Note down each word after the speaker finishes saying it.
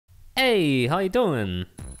Hey, how you doing?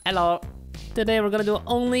 Hello. Today we're gonna do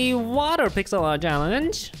only water pixel art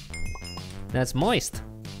challenge. That's moist.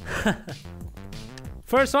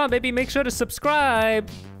 First one, baby, make sure to subscribe.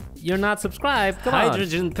 You're not subscribed, come on.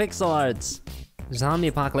 Hydrogen pixel arts. Zombie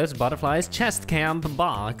apocalypse, butterflies, chest camp,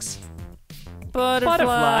 box.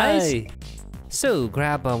 Butterflies. So,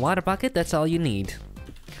 grab a water bucket, that's all you need.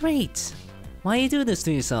 Great. Why you do this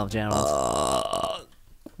to yourself, Gerald?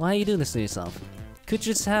 Why you do this to yourself? Could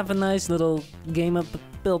just have a nice little game of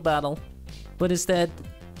build battle. But instead,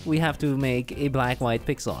 we have to make a black-white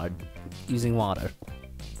pixel art using water.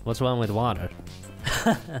 What's wrong with water?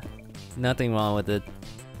 Nothing wrong with it.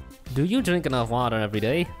 Do you drink enough water every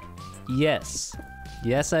day? Yes.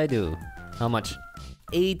 Yes, I do. How much?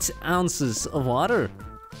 8 ounces of water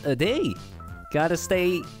a day. Gotta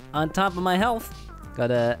stay on top of my health.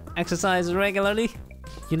 Gotta exercise regularly.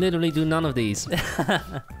 You literally do none of these.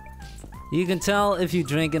 You can tell if you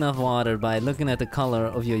drink enough water by looking at the color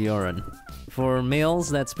of your urine. For males,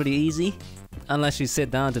 that's pretty easy. Unless you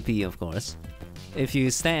sit down to pee, of course. If you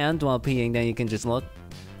stand while peeing, then you can just look.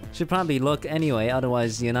 Should probably look anyway,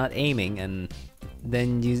 otherwise you're not aiming, and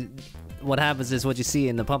then what happens is what you see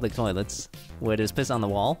in the public toilets, where there's piss on the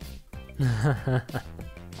wall.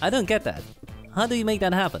 I don't get that. How do you make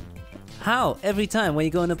that happen? How? Every time when you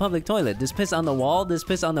go in the public toilet, there's piss on the wall, there's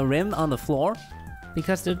piss on the rim, on the floor?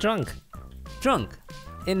 Because they're drunk. Drunk?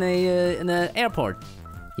 In a airport?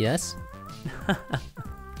 Yes.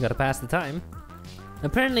 Gotta pass the time.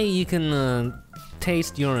 Apparently you can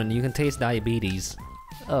taste urine, you can taste diabetes.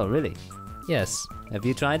 Oh, really? Yes. Have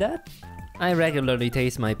you tried that? I regularly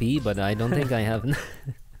taste my pee, but I don't think I have.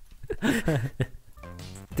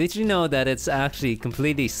 Did you know that it's actually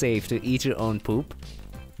completely safe to eat your own poop?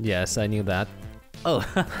 Yes, I knew that. Oh.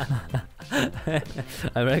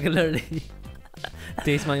 I regularly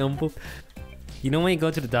taste my own poop. You know when you go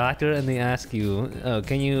to the doctor and they ask you, oh,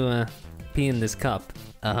 can you pee in this cup?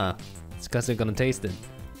 Uh-huh. It's because they're gonna taste it.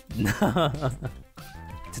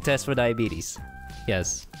 To test for diabetes.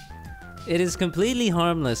 Yes. It is completely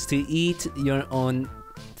harmless to eat your own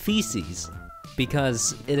feces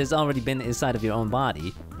because it has already been inside of your own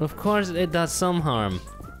body. Of course it does some harm.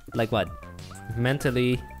 Like what?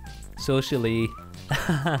 Mentally, socially.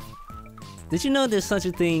 Did you know there's such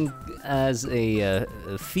a thing as a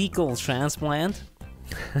fecal transplant?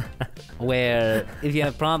 Where if you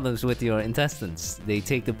have problems with your intestines, they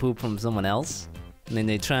take the poop from someone else and then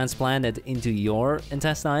they transplant it into your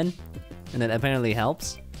intestine, and it apparently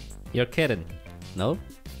helps. You're kidding. No?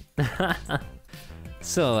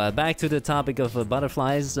 So, back to the topic of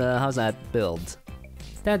butterflies, how's that build?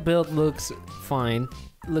 That build looks fine.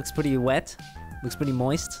 Looks pretty wet, looks pretty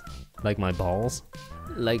moist. Like my balls.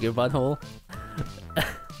 Like your butthole.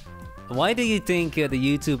 Why do you think the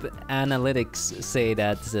YouTube analytics say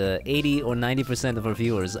that 80 or 90% of our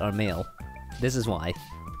viewers are male? This is why.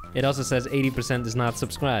 It also says 80% is not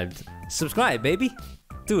subscribed. Subscribe, baby!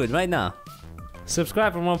 Do it right now.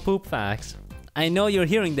 Subscribe for more poop facts. I know you're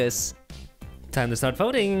hearing this. Time to start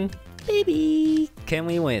voting. Baby! Can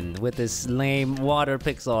we win with this lame water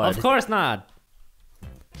pixel art? Of course not!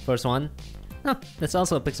 First one. Oh, that's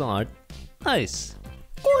also a pixel art. Nice.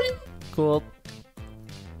 Cool. Cool.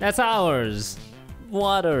 That's ours.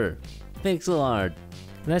 Water. Pixel art.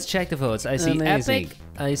 Let's check the votes. I see Amazing. epic.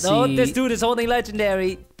 I see... Oh, this dude is holding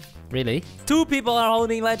legendary. Really? 2 people are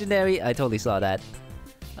holding legendary. I totally saw that.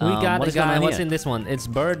 We got a guy. What's here? in this one? It's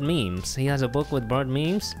bird memes. He has a book with bird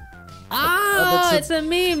memes. Oh, It's a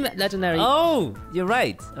meme! Legendary. Oh, you're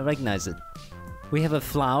right. I recognize it. We have a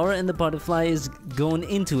flower and the butterfly is going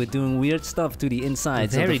into it, doing weird stuff to the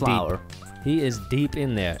insides of the flower. Deep. He is deep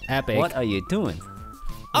in there. Epic. What are you doing?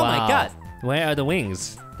 Oh my god! Where are the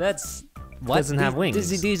wings? That's... What? Doesn't have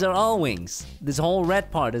wings. These are all wings. This whole red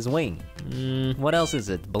part is wing. What else is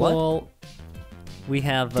it? Blood? Well, we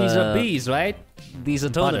have... these are bees, right? These are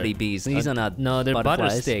totally Butter. bees. These are not No, they're butter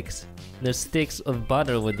butterflies. sticks. They're sticks of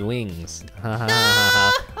butter with wings. Ha ha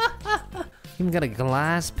ha ha. Even got a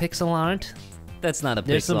glass pixel art. That's not a pixel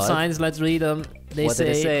There's some art. signs, let's read them. They What do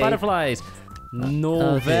they say? butterflies.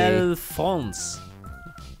 Nouvelle France.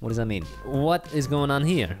 What does that mean? What is going on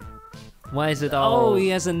here? Why is it all... Oh, he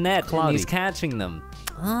has a net cloudy. and he's catching them.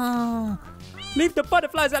 Oh. Leave the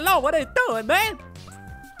butterflies alone! What are you doing, man?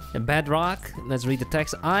 A bedrock. Let's read the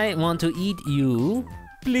text. I want to eat you.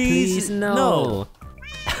 Please no.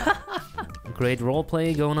 Great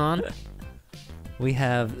roleplay going on. We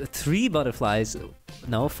have 3 butterflies.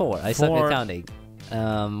 No, 4. I suck at counting.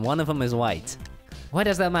 One of them is white. Why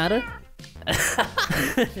does that matter?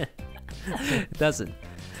 It doesn't.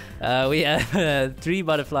 We have 3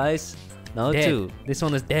 butterflies. No, Dead. 2. This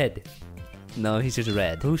one is dead. No, he's just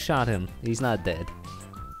red. Who shot him? He's not dead.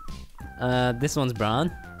 This one's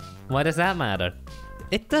brown. Why does that matter?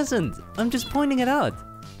 It doesn't. I'm just pointing it out.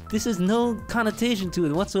 This has no connotation to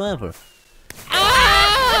it whatsoever.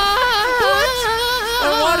 A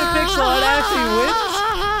water pixel art actually wins?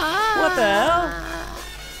 What the hell?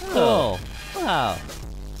 Oh, wow.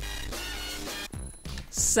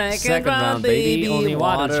 Second round, baby. Only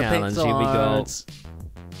water challenge. pixel Here we go. arts.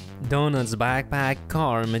 Donuts, backpack,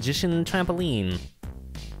 car, magician, trampoline.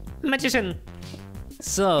 Magician.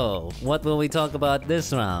 So, what will we talk about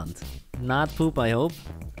this round? Not poop, I hope.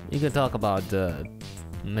 You can talk about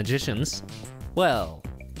magicians. Well,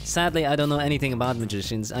 sadly, I don't know anything about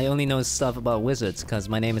magicians. I only know stuff about wizards, because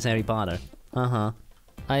my name is Harry Potter. Uh-huh.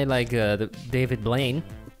 I like David Blaine,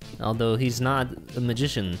 although he's not a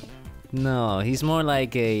magician. No, he's more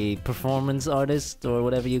like a performance artist, or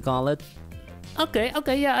whatever you call it. Okay,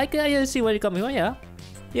 yeah, I see where you're coming from, yeah.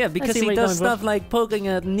 Yeah, because see he where you're does coming from. stuff like poking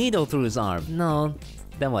a needle through his arm. No,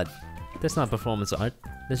 Then what? that's not performance art.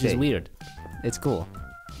 That's just Okay. weird. It's cool.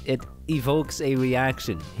 It evokes a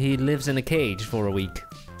reaction. He lives in a cage for a week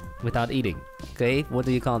without eating. Okay, what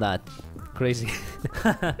do you call that? Crazy.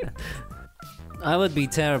 I would be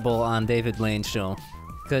terrible on David Blaine's show.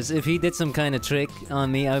 Because if he did some kind of trick on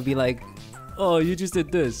me, I would be like, oh, you just did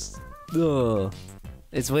this. Ugh.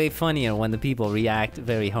 It's way funnier when the people react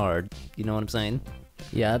very hard. You know what I'm saying?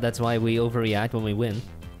 Yeah, that's why we overreact when we win.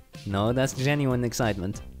 No, that's genuine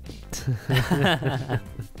excitement.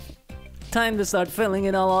 Time to start filling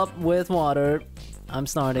it all up with water. I'm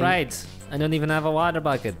starting. Right. I don't even have a water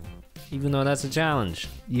bucket, even though that's a challenge.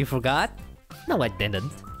 You forgot? No, I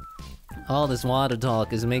didn't. All this water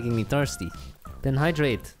talk is making me thirsty. Then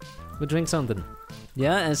hydrate. We'll drink something.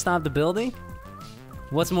 Yeah, and stop the building?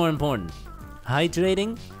 What's more important?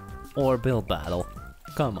 Hydrating or build battle?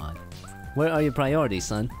 Come on. Where are your priorities,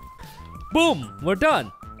 son? Boom! We're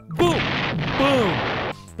done! Boom!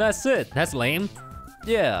 Boom! That's it. That's lame.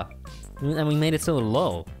 Yeah. And we made it so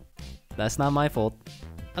low. That's not my fault.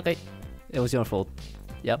 Okay, It was your fault.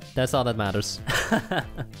 Yep. that's all that matters.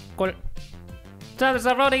 Quarter. Time to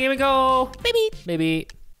start rolling, here we go! Baby! Baby!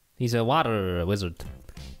 He's a water wizard.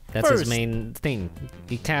 That's his First. main thing.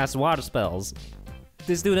 He casts water spells.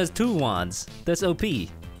 This dude has 2 wands. That's OP.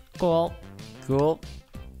 Cool. Cool.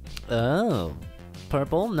 Oh.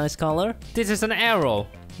 Purple, nice color. This is an arrow.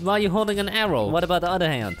 Why are you holding an arrow? What about the other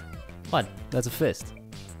hand? What? That's a fist.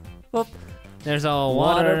 Oop. There's a Water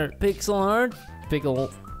water pixel art.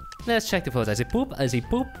 pickle. Let's check the photos. I see poop, I see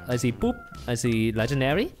poop, I see poop, I see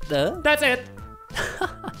legendary. The That's it!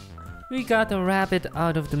 We got the rabbit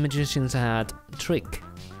out of the magician's hat trick.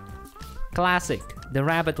 Classic. The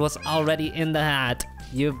rabbit was already in the hat.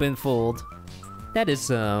 You've been fooled. That is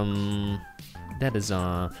boop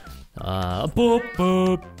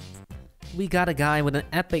boop. We got a guy with an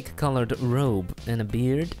epic colored robe and a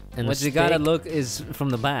beard and What a you gotta stick. look is from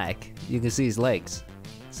the back. You can see his legs.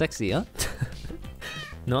 Sexy, huh?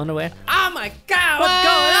 No underwear? Oh my god, what's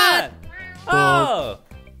going on? Oh!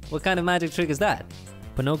 What kind of magic trick is that?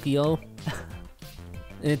 Pinocchio.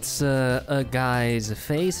 It's a guy's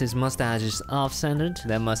face. His mustache is off-centered.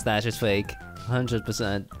 That mustache is fake.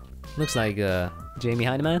 100%. Looks like Jamie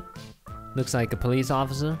Heineman? looks like a police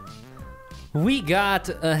officer. We got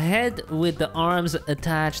a head with the arms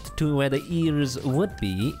attached to where the ears would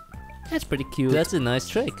be. That's pretty cute. That's a nice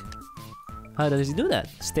trick. How does he do that?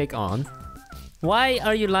 Stick on. Why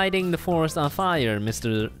are you lighting the forest on fire,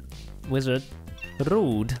 Mr. Wizard?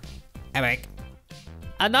 Rude. Epic.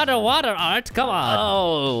 Another water art? Come on.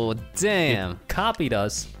 Oh, damn. Copied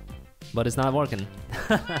us, but it's not working.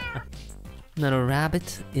 Another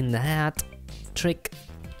rabbit in the hat. Trick.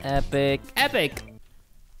 Epic. Epic.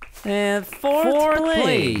 And fourth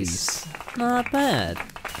place. Not bad.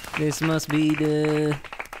 This must be the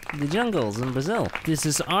jungles in Brazil. This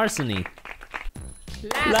is arsony.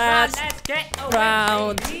 Last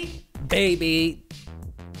round, baby.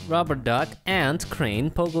 Rubber duck, ant, crane,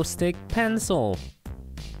 pogo stick, pencil.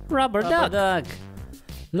 Rubber Rubber duck. duck.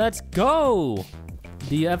 Let's go.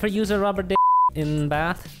 Do you ever use a rubber dick in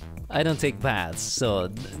bath? I don't take baths, so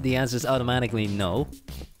the answer is automatically no.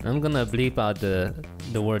 I'm gonna bleep out the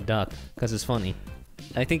word duck, cause it's funny.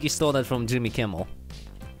 I think you stole that from Jimmy Kimmel.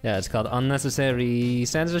 Yeah, it's called unnecessary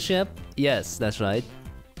censorship. Yes, that's right.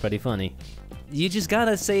 Pretty funny. You just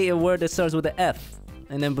gotta say a word that starts with an F,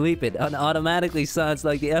 and then bleep it. It automatically sounds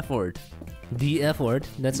like the F word. The F word,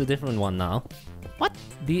 that's a different one now. What?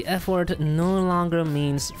 The F word no longer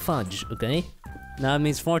means fudge, okay? Now it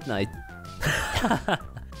means Fortnite.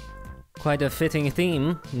 Quite a fitting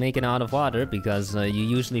theme, making out of water, because you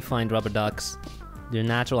usually find rubber ducks. Their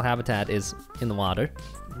natural habitat is in the water.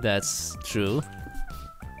 That's true.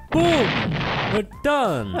 Boom! We're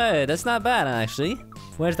done! Hey, that's not bad actually.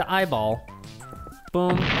 Where's the eyeball?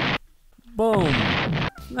 Boom. Boom!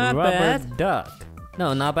 Not Rubber bad. duck.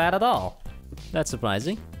 No, not bad at all. That's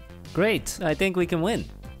surprising. Great. I think we can win.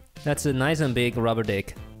 That's a nice and big rubber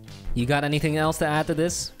dick. You got anything else to add to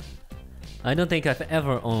this? I don't think I've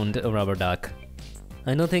ever owned a rubber duck.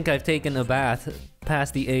 I don't think I've taken a bath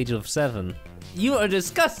past the age of 7. You are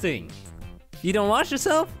disgusting. You don't wash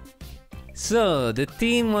yourself? So, the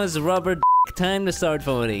theme was rubber dick. Time to start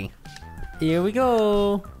voting. Here we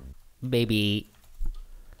go, baby.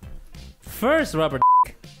 First rubber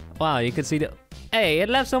dick. Wow, you can see the... Hey, it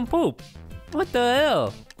left some poop. What the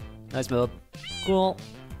hell? Nice build. Cool.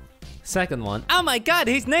 Second one. Oh my god,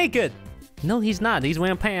 he's naked! No, he's not. He's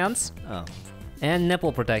wearing pants Oh. and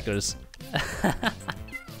nipple protectors.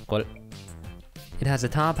 Cool. It has a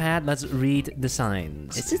top hat. Let's read the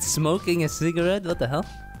signs. Is it smoking a cigarette? What the hell?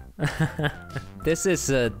 This is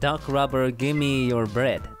duck rubber, gimme your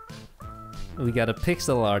bread. We got a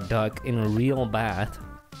pixel art duck in a real bath.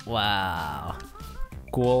 Wow.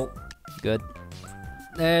 Cool. Good.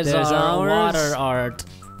 There's There's our ours. water art.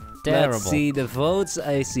 Terrible. Let's see the votes.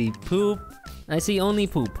 I see poop. I see only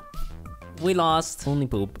poop. We lost. Only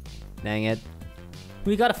poop. Dang it.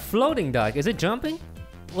 We got a floating duck. Is it jumping?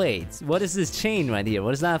 Wait, what is this chain right here?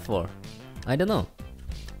 What is that for? I don't know.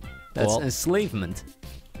 That's Well. enslavement.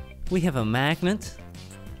 We have a magnet.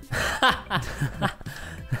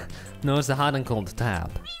 No, it's the hot and cold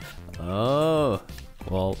tap. Oh.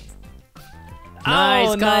 Well.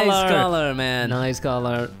 Nice color. Nice color, man. Nice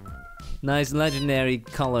color. Nice legendary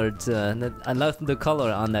colored. I love the color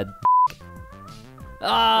on that.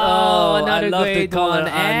 Oh, another I love the great color one. on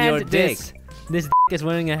And your dick. This is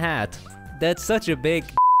wearing a hat. That's such a big.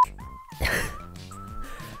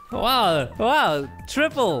 Wow. Wow,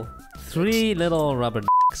 triple. 3 little rubber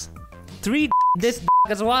dicks. 3. This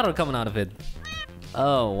has water coming out of it.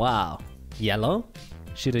 Oh, wow. Yellow.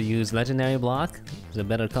 Should have used legendary block. It's a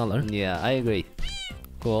better color. Yeah, I agree.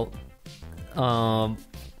 Cool.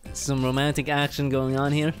 Some romantic action going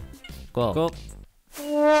on here. Cool. Cool.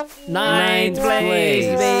 Ninth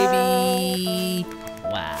place, baby.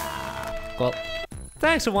 Wow. Cool.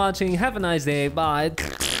 Thanks for watching. Have a nice day. Bye.